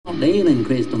deal in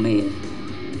crystal meth.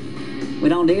 We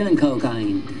don't deal in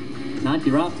cocaine. Not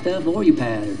your rock stuff or your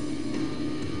powder.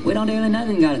 We don't deal in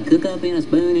nothing you gotta cook up in a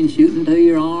spoon and shoot into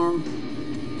your arm.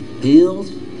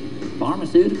 Pills,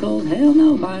 pharmaceuticals, hell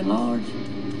no, by and large.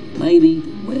 Maybe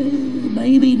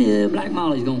the Black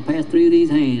Molly's gonna pass through these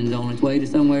hands on its way to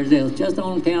somewhere else, just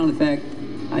on account of the fact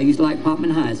I used to like pop 'em in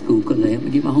high school because they helped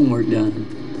me get my homework done.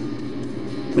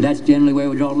 But that's generally where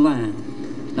we draw the line.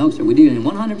 No, sir, we deal in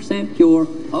 100% pure,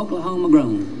 Oklahoma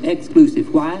grown,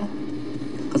 exclusive. Why?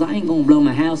 Because I ain't gonna blow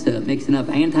my house up mixing up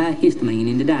antihistamine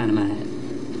into dynamite.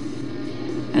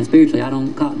 And spiritually, I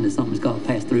don't cotton to something that's got to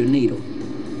pass through a needle.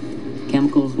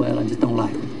 Chemicals, well, I just don't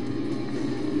like them.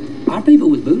 Our people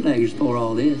was bootleggers for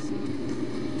all this.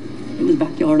 It was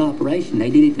backyard operation. They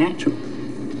did it natural.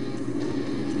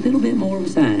 It's a little bit more of a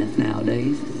science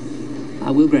nowadays.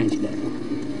 I will grant you that.